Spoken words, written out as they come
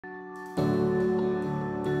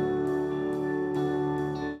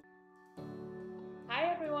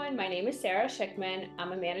everyone, my name is Sarah Schickman.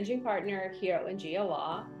 I'm a managing partner here at Lingia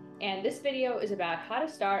Law, and this video is about how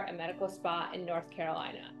to start a medical spa in North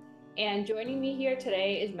Carolina. And joining me here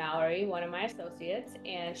today is Mallory, one of my associates,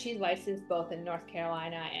 and she's licensed both in North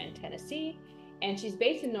Carolina and Tennessee, and she's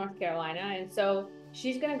based in North Carolina, and so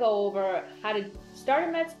she's going to go over how to start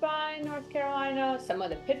a med spa in North Carolina, some of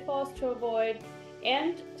the pitfalls to avoid,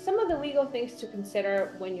 and some of the legal things to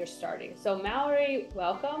consider when you're starting. So Mallory,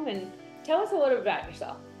 welcome, and tell us a little bit about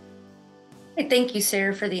yourself. Thank you,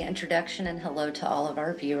 Sarah, for the introduction, and hello to all of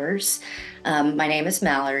our viewers. My name is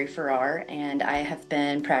Mallory Farrar, and I have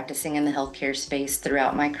been practicing in the healthcare space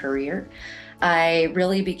throughout my career. I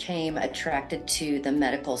really became attracted to the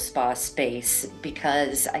medical spa space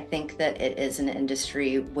because I think that it is an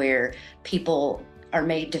industry where people are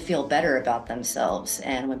made to feel better about themselves.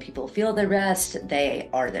 And when people feel their best, they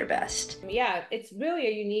are their best. Yeah, it's really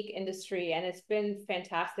a unique industry, and it's been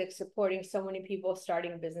fantastic supporting so many people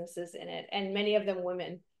starting businesses in it, and many of them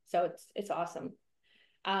women. So it's awesome.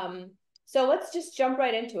 So let's just jump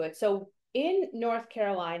right into it. So in North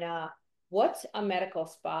Carolina, what's a medical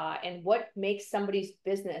spa, and what makes somebody's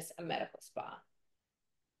business a medical spa?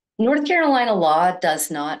 North Carolina law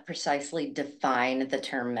does not precisely define the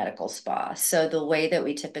term medical spa. So the way that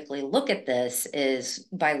we typically look at this is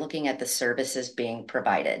by looking at the services being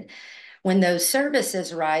provided. When those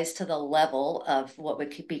services rise to the level of what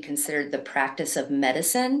would be considered the practice of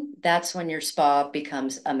medicine, that's when your spa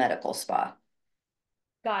becomes a medical spa.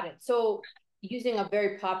 Got it. So using a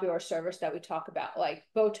very popular service that we talk about, like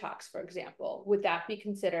Botox, for example, would that be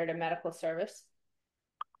considered a medical service?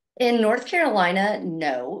 In North Carolina,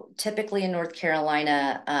 no. Typically in North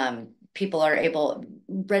Carolina, people are able,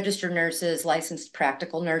 registered nurses, licensed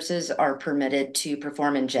practical nurses are permitted to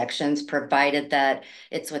perform injections, provided that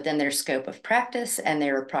it's within their scope of practice and they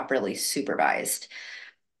are properly supervised.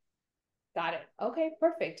 Got it. Okay,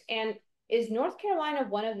 perfect. And is North Carolina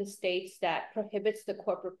one of the states that prohibits the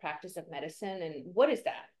corporate practice of medicine? And what is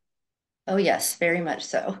that? Oh, yes, very much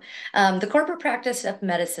so. The corporate practice of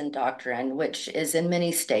medicine doctrine, which is in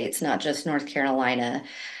many states, not just North Carolina,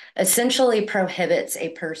 essentially prohibits a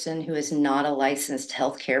person who is not a licensed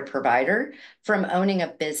healthcare provider from owning a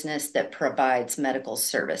business that provides medical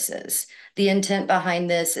services. The intent behind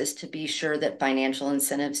this is to be sure that financial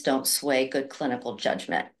incentives don't sway good clinical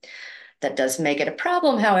judgment. That does make it a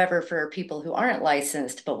problem, however, for people who aren't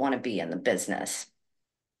licensed but want to be in the business.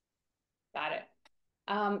 Got it.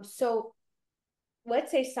 So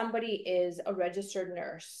let's say somebody is a registered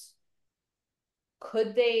nurse.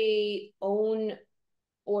 Could they own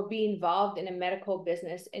or be involved in a medical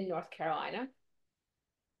business in North Carolina?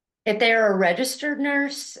 If they're a registered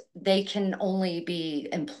nurse, they can only be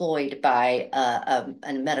employed by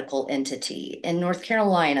a medical entity. In North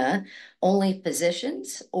Carolina, only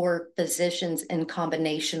physicians or physicians in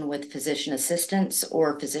combination with physician assistants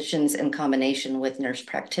or physicians in combination with nurse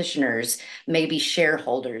practitioners may be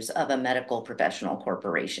shareholders of a medical professional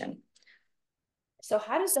corporation. So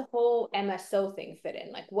how does the whole MSO thing fit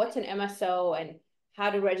in? Like, what's an MSO, and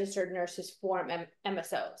how do registered nurses form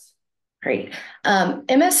MSOs? Great.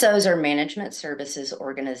 MSOs are management services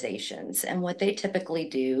organizations, and what they typically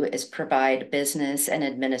do is provide business and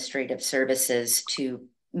administrative services to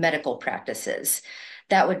medical practices.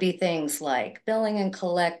 That would be things like billing and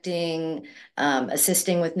collecting,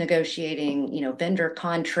 assisting with negotiating, vendor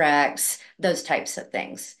contracts, those types of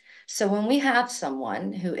things. So when we have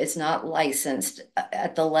someone who is not licensed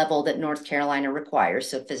at the level that North Carolina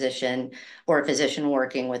requires, so physician or a physician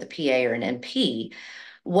working with a PA or an NP,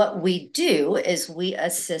 what we do is we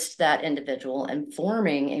assist that individual in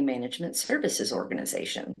forming a management services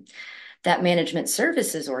organization. That management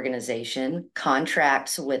services organization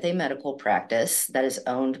contracts with a medical practice that is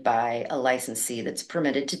owned by a licensee that's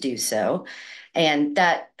permitted to do so. And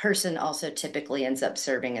that person also typically ends up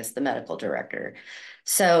serving as the medical director.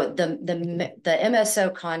 So the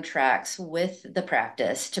MSO contracts with the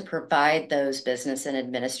practice to provide those business and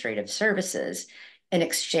administrative services in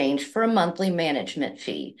exchange for a monthly management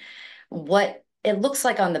fee. What it looks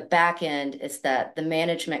like on the back end is that the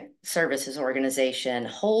management services organization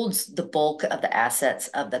holds the bulk of the assets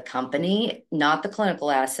of the company, not the clinical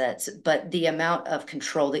assets, but the amount of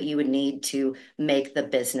control that you would need to make the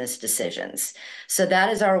business decisions. So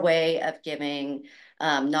that is our way of giving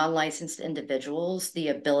non-licensed individuals the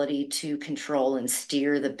ability to control and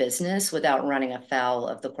steer the business without running afoul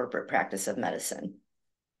of the corporate practice of medicine.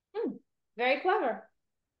 Very clever.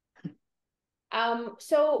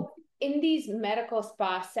 So in these medical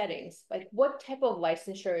spa settings, like what type of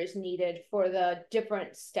licensure is needed for the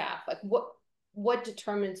different staff? Like what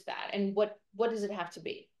determines that, and what does it have to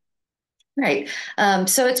be? Right.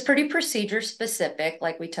 So it's pretty procedure specific,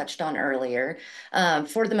 like we touched on earlier.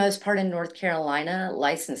 For the most part in North Carolina,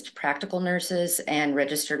 licensed practical nurses and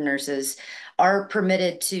registered nurses are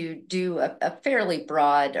permitted to do a fairly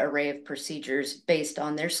broad array of procedures based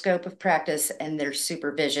on their scope of practice and their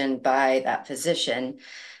supervision by that physician.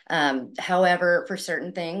 However, for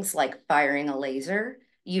certain things like firing a laser,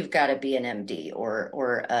 you've got to be an MD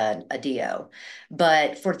or a DO.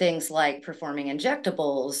 But for things like performing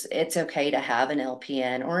injectables, it's okay to have an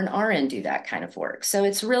LPN or an RN do that kind of work. So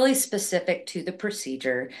it's really specific to the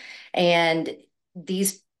procedure. And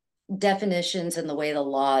these definitions and the way the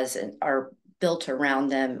laws are built around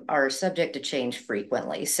them are subject to change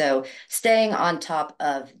frequently. So staying on top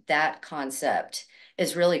of that concept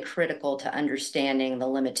is really critical to understanding the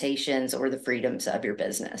limitations or the freedoms of your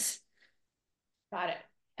business. Got it.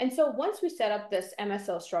 And so once we set up this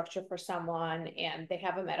MSO structure for someone and they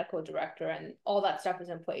have a medical director and all that stuff is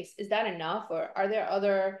in place, is that enough? Or are there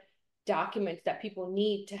other documents that people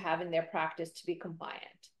need to have in their practice to be compliant?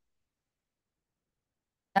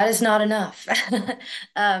 That is not enough.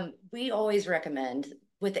 We always recommend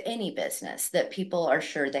with any business that people are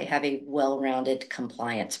sure they have a well-rounded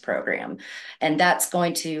compliance program. And that's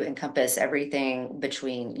going to encompass everything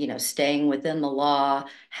between, staying within the law,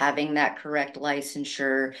 having that correct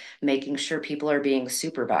licensure, making sure people are being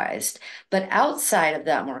supervised. But outside of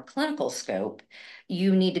that more clinical scope,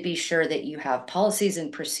 you need to be sure that you have policies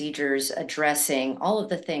and procedures addressing all of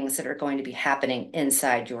the things that are going to be happening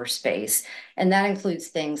inside your space. And that includes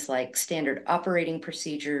things like standard operating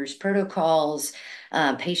procedures, protocols,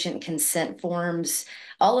 patient consent forms,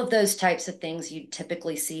 all of those types of things you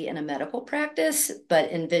typically see in a medical practice,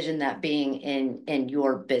 but envision that being in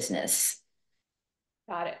your business.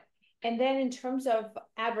 Got it. And then in terms of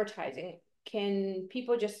advertising, can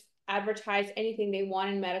people just advertise anything they want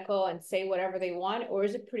in medical and say whatever they want, or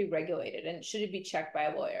is it pretty regulated and should it be checked by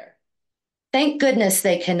a lawyer? Thank goodness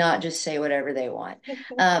they cannot just say whatever they want.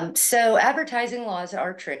 So advertising laws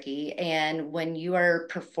are tricky, and when you are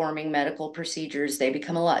performing medical procedures, they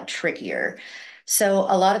become a lot trickier. So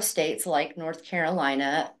a lot of states like North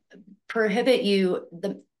Carolina prohibit you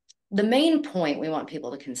the main point we want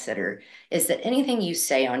people to consider is that anything you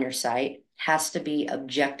say on your site has to be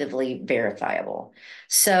objectively verifiable.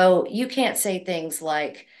 So you can't say things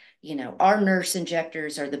like, our nurse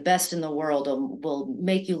injectors are the best in the world and will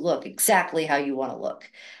make you look exactly how you want to look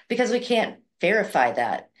because we can't verify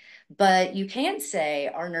that. But you can say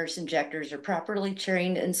our nurse injectors are properly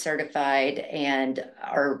trained and certified and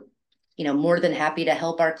are, more than happy to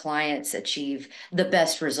help our clients achieve the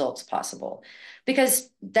best results possible.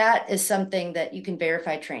 Because that is something that you can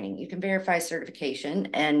verify training, you can verify certification,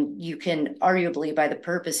 and you can arguably, by the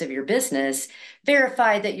purpose of your business,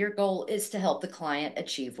 verify that your goal is to help the client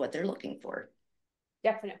achieve what they're looking for.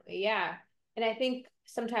 Definitely, yeah. And I think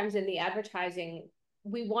sometimes in the advertising,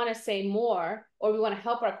 we want to say more or we want to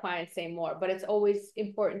help our clients say more, but it's always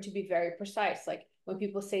important to be very precise. Like when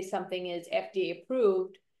people say something is FDA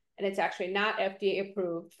approved and it's actually not FDA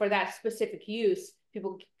approved for that specific use,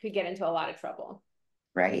 people could get into a lot of trouble.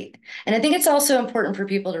 Right. And I think it's also important for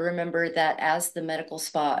people to remember that as the medical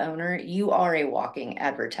spa owner, you are a walking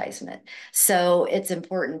advertisement. So it's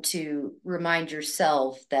important to remind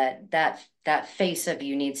yourself that that face of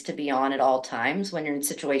you needs to be on at all times when you're in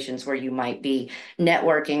situations where you might be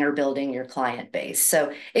networking or building your client base.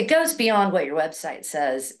 So it goes beyond what your website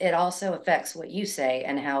says. It also affects what you say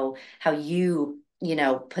and how you,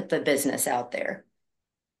 put the business out there.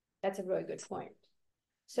 That's a really good point.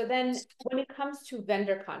 So then when it comes to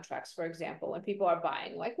vendor contracts, for example, when people are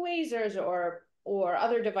buying like lasers or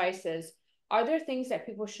other devices, are there things that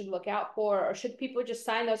people should look out for, or should people just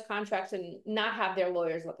sign those contracts and not have their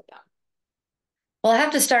lawyers look at them? Well, I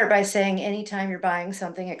have to start by saying anytime you're buying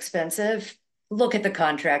something expensive, look at the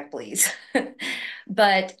contract, please.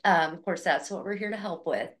 But of course, that's what we're here to help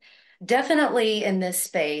with. Definitely in this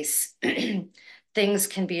space, things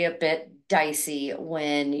can be a bit dicey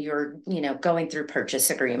when you're, going through purchase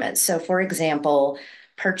agreements. So for example,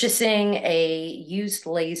 purchasing a used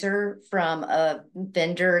laser from a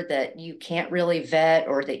vendor that you can't really vet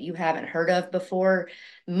or that you haven't heard of before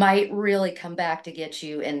might really come back to get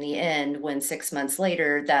you in the end when 6 months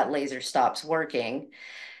later that laser stops working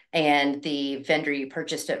and the vendor you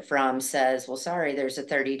purchased it from says, well, sorry, there's a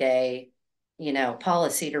 30-day,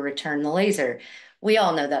 policy to return the laser. We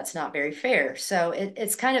all know that's not very fair. So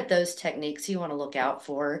it's kind of those techniques you want to look out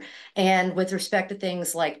for. And with respect to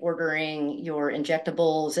things like ordering your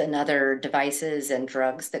injectables and other devices and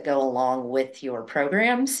drugs that go along with your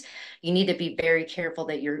programs, you need to be very careful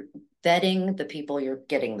that you're vetting the people you're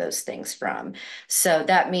getting those things from. So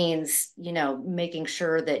that means, making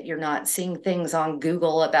sure that you're not seeing things on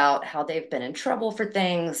Google about how they've been in trouble for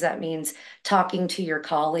things. That means talking to your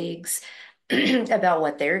colleagues about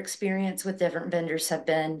what their experience with different vendors have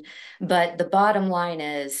been. But the bottom line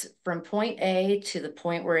is, from point A to the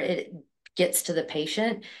point where it gets to the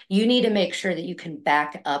patient, you need to make sure that you can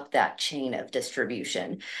back up that chain of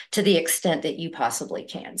distribution to the extent that you possibly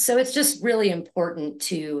can. So it's just really important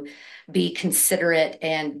to be considerate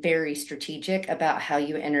and very strategic about how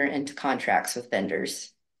you enter into contracts with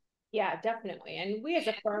vendors. Yeah, definitely. And we as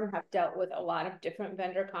a firm have dealt with a lot of different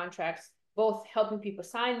vendor contracts, both helping people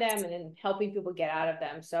sign them and then helping people get out of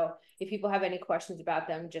them. So if people have any questions about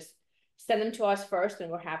them, just send them to us first and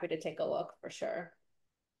we're happy to take a look for sure.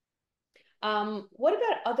 What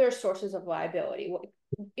about other sources of liability?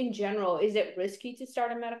 In general, is it risky to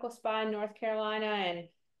start a medical spa in North Carolina? And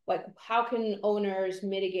like, how can owners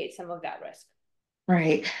mitigate some of that risk?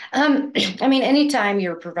 Right. I mean, anytime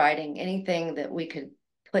you're providing anything that we could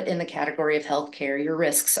put in the category of healthcare, your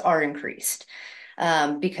risks are increased.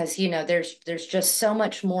 Because there's just so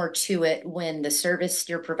much more to it when the service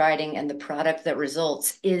you're providing and the product that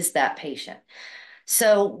results is that patient.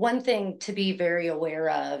 So one thing to be very aware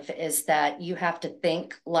of is that you have to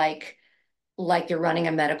think like you're running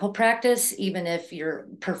a medical practice, even if you're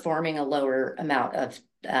performing a lower amount of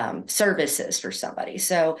services for somebody.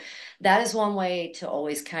 So that is one way to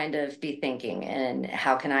always kind of be thinking, and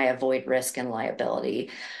how can I avoid risk and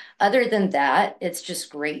liability? Other than that, it's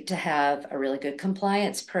just great to have a really good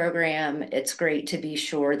compliance program. It's great to be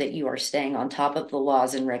sure that you are staying on top of the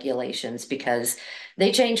laws and regulations because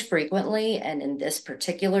they change frequently. And in this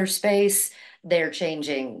particular space, they're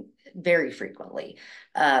changing very frequently.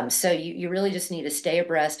 So you really just need to stay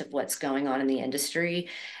abreast of what's going on in the industry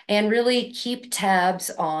and really keep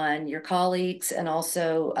tabs on your colleagues and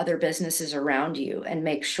also other businesses around you, and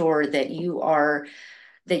make sure that you are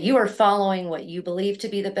following what you believe to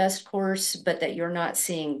be the best course, but that you're not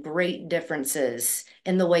seeing great differences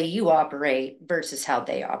in the way you operate versus how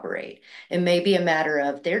they operate. It may be a matter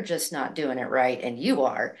of they're just not doing it right and you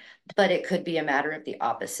are, but it could be a matter of the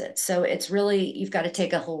opposite. So it's really, you've got to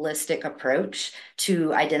take a holistic approach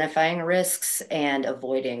to identifying risks and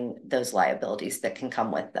avoiding those liabilities that can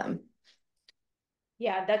come with them.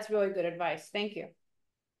 Yeah, that's really good advice. Thank you.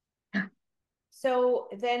 So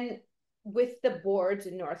then with the boards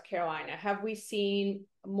in North Carolina, have we seen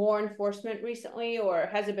more enforcement recently or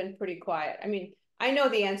has it been pretty quiet? I mean, I know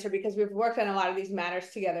the answer because we've worked on a lot of these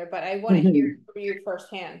matters together, but I want to hear from you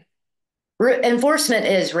firsthand. Enforcement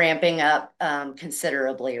is ramping up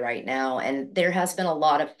considerably right now, and there has been a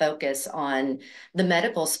lot of focus on the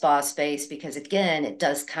medical spa space because, again, it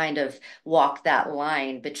does kind of walk that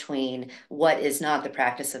line between what is not the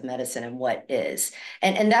practice of medicine and what is.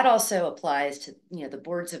 And that also applies to, the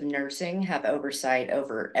boards of nursing have oversight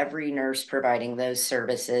over every nurse providing those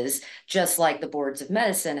services, just like the boards of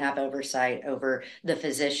medicine have oversight over the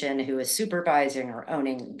physician who is supervising or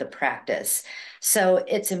owning the practice. So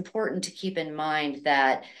it's important to keep in mind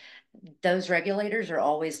that those regulators are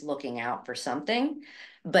always looking out for something,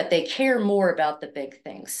 but they care more about the big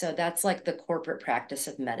things. So that's like the corporate practice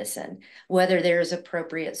of medicine, whether there's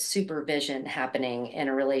appropriate supervision happening in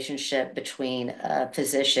a relationship between a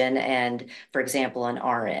physician and, for example, an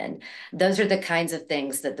RN. Those are the kinds of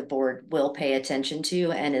things that the board will pay attention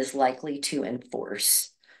to and is likely to enforce.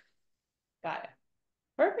 Got it.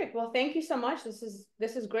 Perfect. Well, thank you so much. This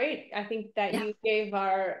is great. I think that Yeah. you gave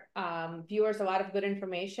our viewers a lot of good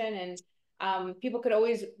information, and people could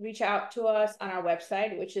always reach out to us on our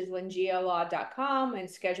website, which is lingealaw.com, and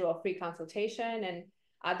schedule a free consultation.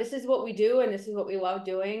 And this is what we do, and this is what we love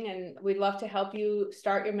doing, and we'd love to help you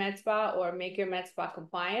start your med spa or make your med spa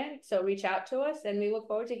compliant. So reach out to us, and we look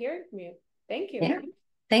forward to hearing from you. Thank you. Yeah.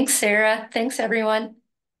 Thanks, Sarah. Thanks, everyone.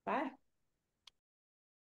 Bye.